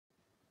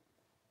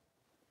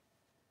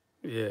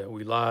Yeah,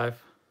 we live.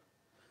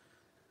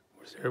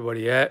 Where's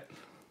everybody at?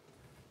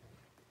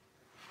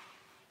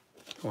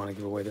 I want to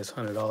give away this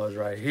 $100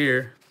 right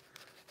here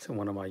to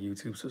one of my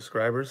YouTube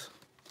subscribers.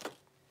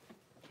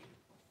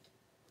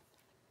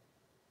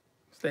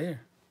 Stay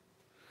here.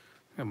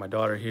 Got my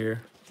daughter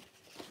here.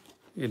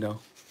 You know,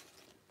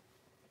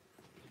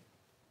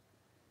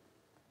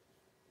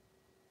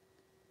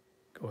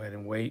 go ahead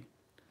and wait.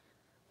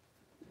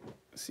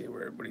 See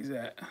where everybody's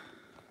at.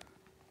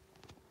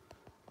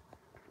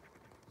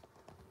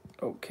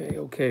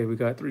 Okay. We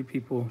got 3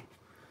 people.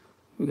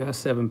 We got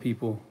 7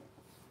 people.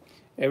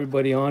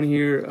 Everybody on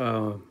here.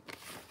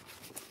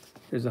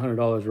 There's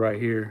 $100 right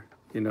here.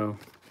 You know,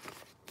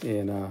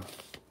 and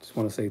just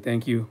want to say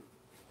thank you.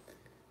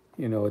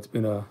 You know, it's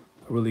been a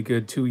really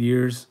good 2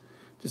 years,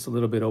 just a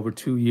little bit over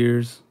 2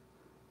 years.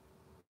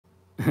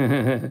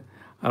 I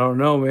don't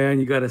know, man.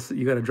 You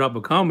gotta drop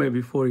a comment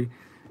before you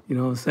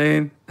know what I'm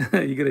saying?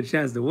 You get a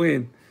chance to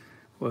win.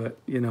 But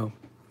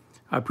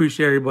I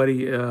appreciate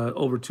everybody.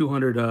 Over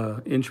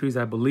 200 entries,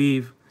 I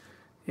believe,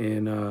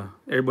 and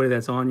everybody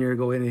that's on here,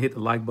 go ahead and hit the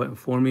like button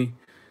for me.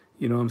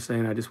 You know what I'm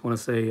saying? I just want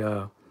to say,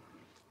 I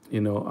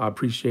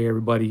appreciate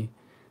everybody.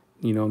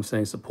 You know what I'm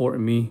saying?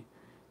 Supporting me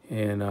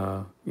and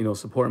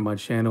supporting my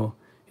channel.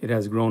 It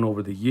has grown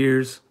over the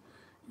years.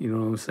 You know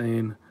what I'm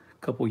saying?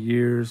 A couple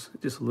years,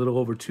 just a little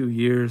over 2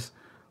 years,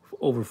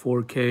 over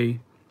 4K.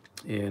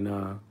 And,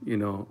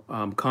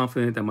 I'm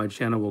confident that my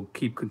channel will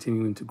keep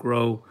continuing to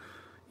grow,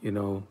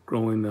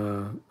 growing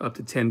up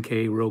to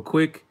 10K real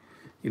quick.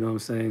 You know what I'm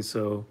saying?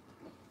 So,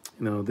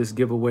 this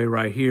giveaway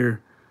right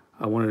here,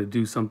 I wanted to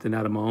do something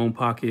out of my own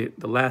pocket.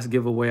 The last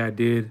giveaway I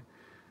did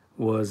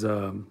was,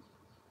 the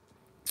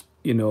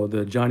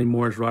Johnny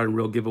Morris Rod and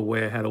Reel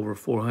giveaway. I had over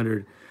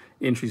 400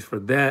 entries for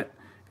that.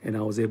 And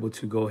I was able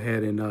to go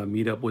ahead and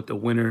meet up with the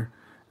winner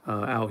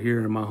out here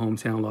in my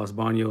hometown, Los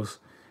Banos,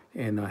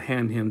 and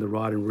hand him the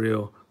rod and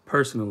reel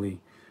personally,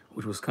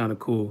 which was kind of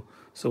cool.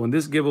 So in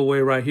this giveaway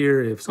right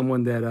here, if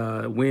someone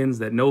that wins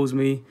that knows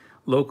me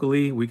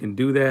locally, we can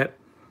do that.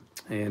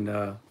 And,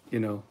 I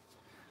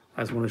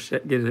just want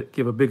to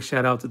give a big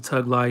shout out to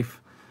Tug Life.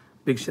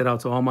 Big shout out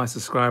to all my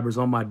subscribers,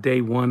 all my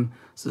day one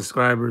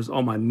subscribers,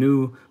 all my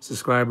new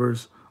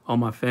subscribers, all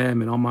my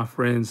fam and all my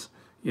friends.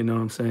 You know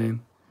what I'm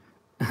saying?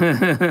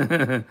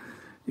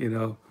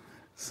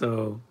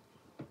 So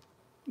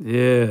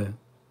yeah,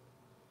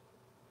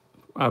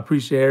 I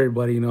appreciate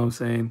everybody, you know what I'm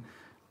saying?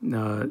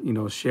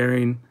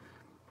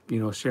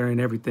 Sharing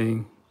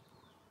everything.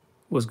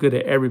 What's good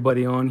to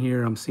everybody on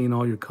here? I'm seeing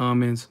all your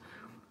comments,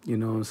 you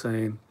know what I'm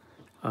saying?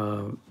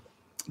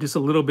 Just a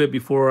little bit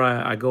before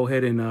I go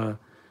ahead and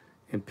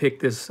pick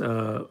this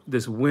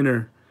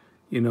winner,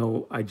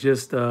 I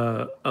just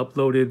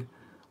uploaded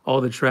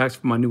all the tracks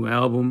for my new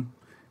album.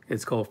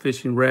 It's called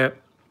Fishing Rap,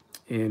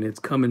 and it's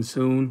coming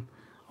soon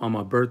on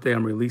my birthday.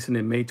 I'm releasing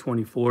it May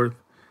 24th.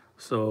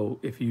 So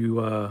if you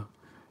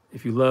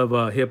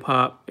love hip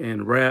hop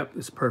and rap,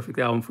 it's a perfect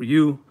album for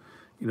you.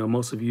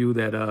 Most of you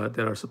that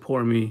are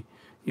supporting me,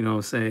 you know what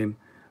I'm saying,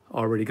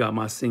 already got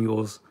my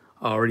singles,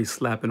 already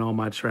slapping all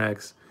my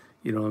tracks,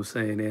 you know what I'm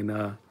saying, and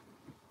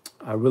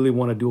I really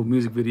want to do a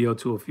music video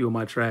to a few of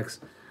my tracks.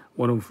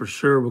 One of them for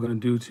sure we're gonna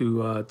do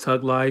to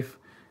Tug Life.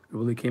 It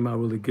really came out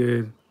really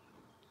good.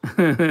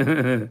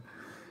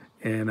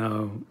 And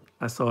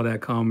I saw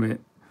that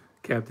comment,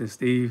 Captain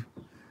Steve,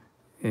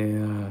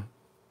 and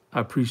I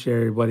appreciate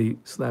everybody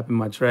slapping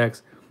my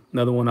tracks.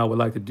 Another one I would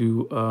like to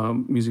do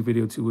music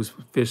video to is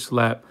Fish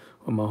Slap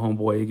with my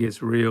homeboy. It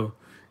Gets Real,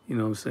 you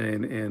know what I'm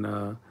saying,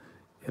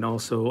 and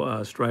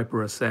also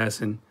Striper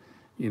Assassin,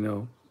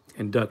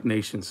 and Duck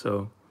Nation.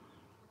 So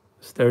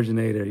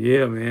Sturgeonator,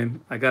 yeah,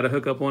 man. I got to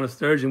hook up on a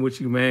sturgeon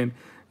with you, man,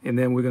 and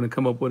then we're gonna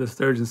come up with a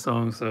sturgeon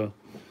song. So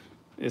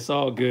it's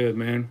all good,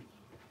 man.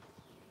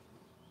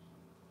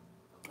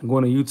 I'm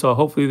going to Utah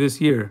hopefully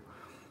this year.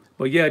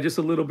 But yeah, just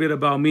a little bit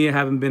about me. I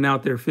haven't been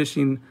out there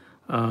fishing.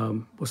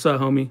 What's up,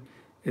 homie?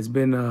 It's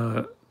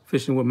been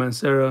fishing with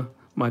Mancera,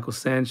 Michael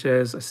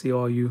Sanchez. I see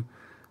all you.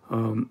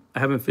 I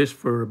haven't fished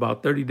for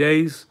about 30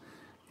 days.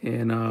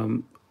 And,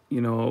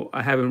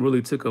 I haven't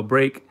really took a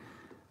break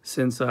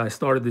since I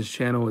started this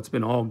channel. It's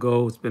been all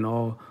go. It's been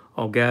all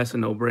gas and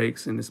no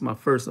breaks. And it's my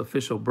first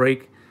official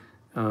break.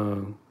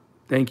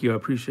 Thank you. I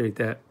appreciate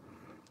that.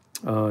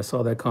 I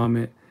saw that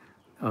comment.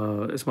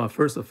 It's my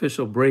first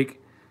official break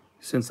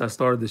since I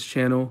started this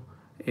channel,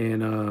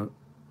 and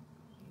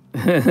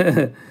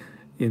I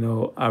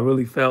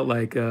really felt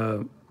like I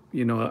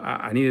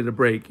needed a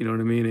break. You know what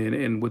I mean?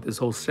 And with this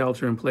whole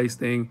shelter in place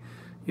thing,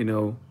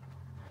 the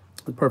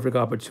perfect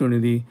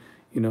opportunity.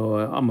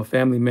 I'm a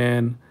family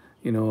man.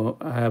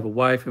 I have a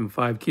wife and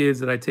 5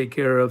 kids that I take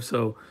care of.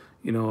 So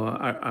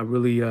I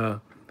really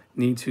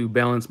need to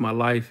balance my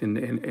life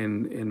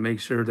and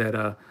make sure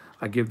that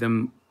I give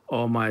them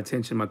all my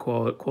attention, my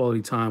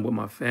quality time with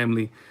my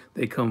family.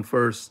 They come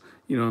first,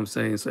 you know what I'm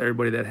saying? So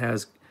everybody that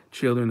has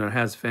children or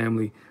has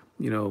family,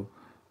 we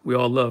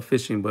all love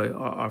fishing, but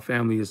our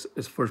family is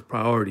first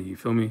priority, you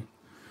feel me?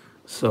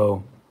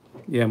 So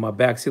yeah, my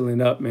back's healing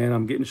up, man.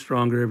 I'm getting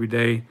stronger every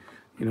day,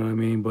 you know what I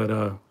mean?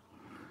 But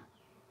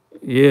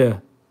Yeah.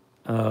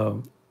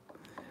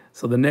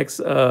 So the next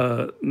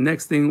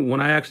thing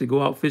when I actually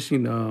go out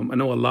fishing, I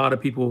know a lot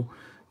of people,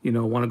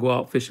 want to go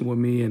out fishing with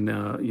me, and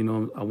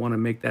I want to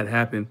make that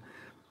happen.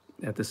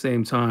 At the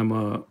same time,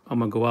 I'm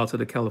gonna go out to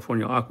the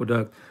California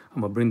Aqueduct.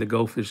 I'm gonna bring the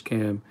goldfish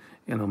cam,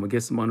 and I'm gonna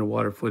get some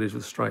underwater footage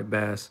with striped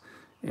bass,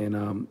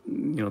 and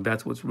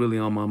that's what's really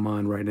on my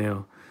mind right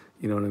now.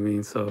 You know what I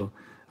mean? So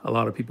a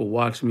lot of people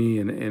watch me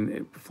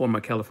and perform my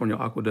California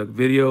Aqueduct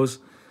videos.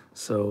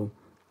 So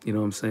what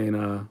I'm saying,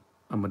 I'm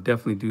gonna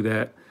definitely do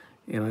that.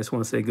 And I just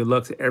want to say good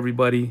luck to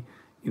everybody.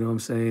 What I'm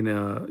saying,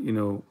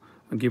 I'm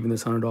giving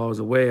this $100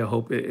 away. I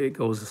hope it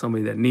goes to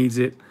somebody that needs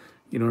it.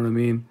 You know what I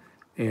mean?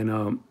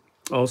 And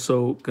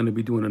also going to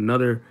be doing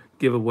another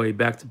giveaway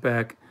back to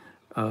back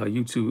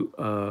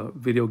YouTube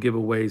video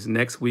giveaways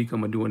next week.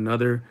 I'm gonna do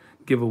another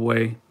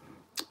giveaway,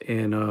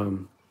 and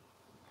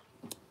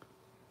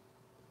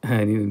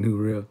I need a new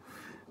reel.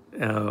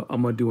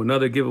 I'm gonna do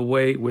another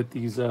giveaway with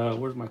these.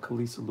 Where's my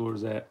Kalisa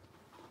lures at?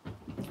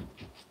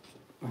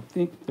 I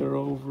think they're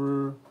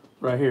over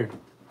right here.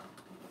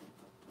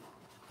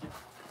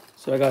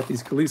 So I got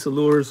these Kalisa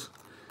lures,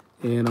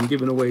 and I'm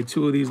giving away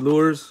 2 of these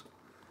lures,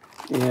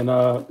 and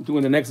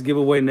doing the next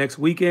giveaway next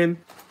weekend.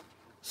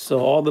 So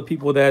all the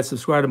people that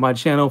subscribe to my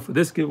channel for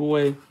this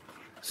giveaway,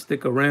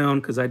 stick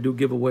around because I do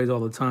giveaways all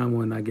the time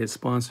when I get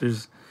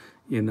sponsors,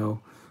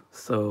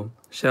 So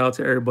shout out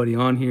to everybody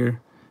on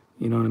here.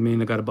 You know what I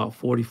mean? I got about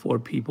 44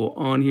 people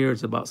on here.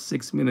 It's about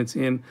 6 minutes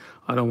in.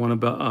 I don't want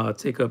to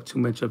take up too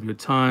much of your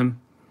time.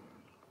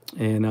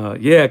 And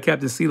yeah,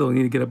 Captain CeeLo, you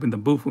need to get up in the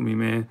booth with me,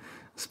 man.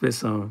 Spit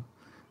some.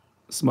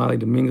 Smiley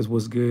Dominguez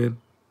was good.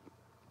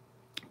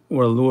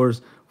 Or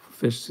lures for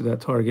fish to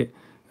that target.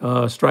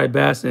 Striped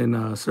bass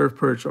and surf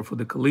perch are for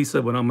the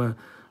Kalisa, but I'm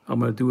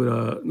gonna do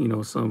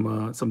it.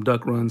 Some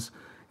duck runs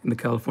in the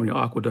California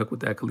Aqueduct with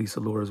that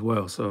Kalisa lure as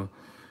well. So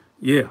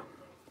yeah,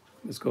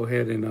 let's go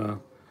ahead and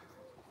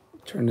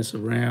turn this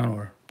around.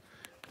 Or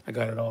I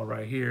got it all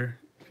right here.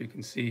 If you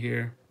can see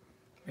here,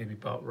 maybe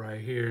about right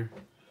here.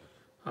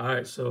 All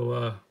right, so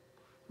I'm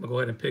gonna go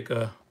ahead and pick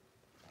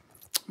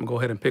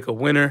a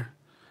winner.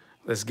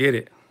 Let's get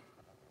it.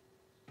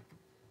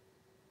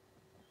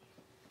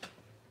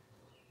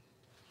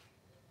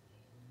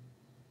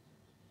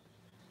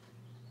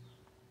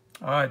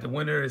 All right, the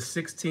winner is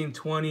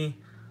 1620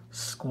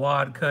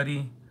 Squad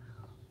Cuddy.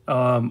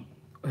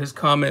 His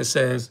comment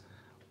says,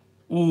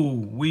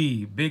 "Ooh,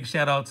 big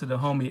shout out to the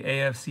homie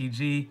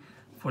AFCG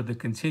for the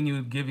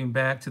continued giving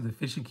back to the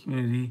fishing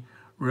community.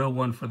 Real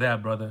one for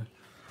that, brother."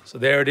 So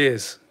there it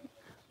is.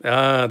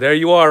 There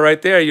you are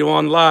right there. You're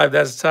on live.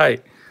 That's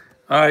tight.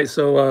 All right,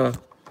 so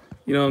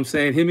you know what I'm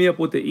saying? Hit me up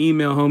with the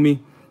email, homie.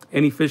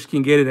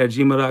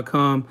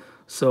 Anyfishcangetit@gmail.com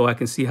so I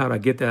can see how to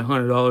get that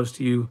 $100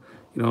 to you.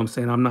 You know what I'm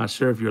saying? I'm not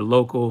sure if you're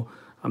local.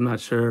 I'm not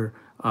sure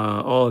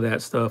all of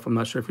that stuff. I'm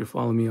not sure if you're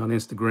following me on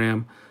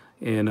Instagram.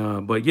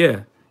 And but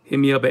yeah, hit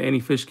me up at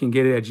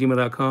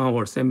anyfishcangetit@gmail.com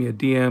or send me a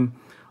DM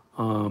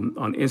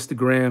on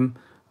Instagram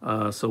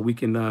so we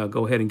can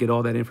go ahead and get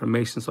all that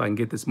information so I can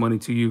get this money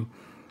to you.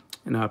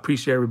 And I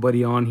appreciate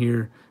everybody on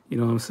here. You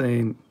know what I'm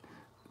saying?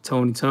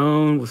 Tony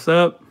Tone, what's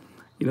up?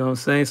 You know what I'm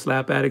saying?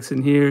 Slap Addicts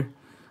in here.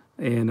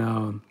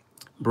 And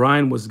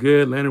Brian was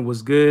good. Leonard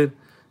was good.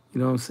 You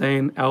know what I'm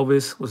saying?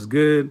 Elvis was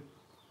good.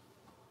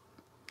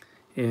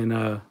 And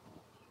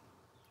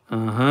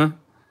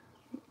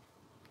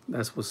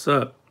that's what's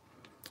up.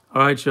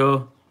 All right,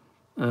 y'all.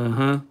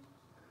 I'll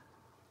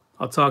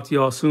talk to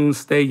y'all soon.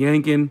 Stay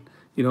yanking.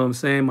 You know what I'm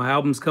saying? My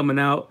album's coming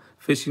out,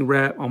 Fishing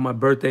Rap, on my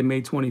birthday,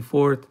 May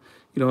 24th.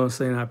 You know what I'm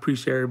saying? I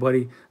appreciate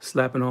everybody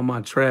slapping on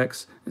my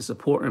tracks and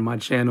supporting my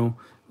channel.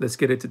 Let's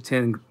get it to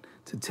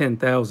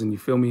 10,000. You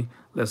feel me?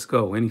 Let's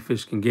go. Any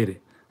fish can get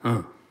it.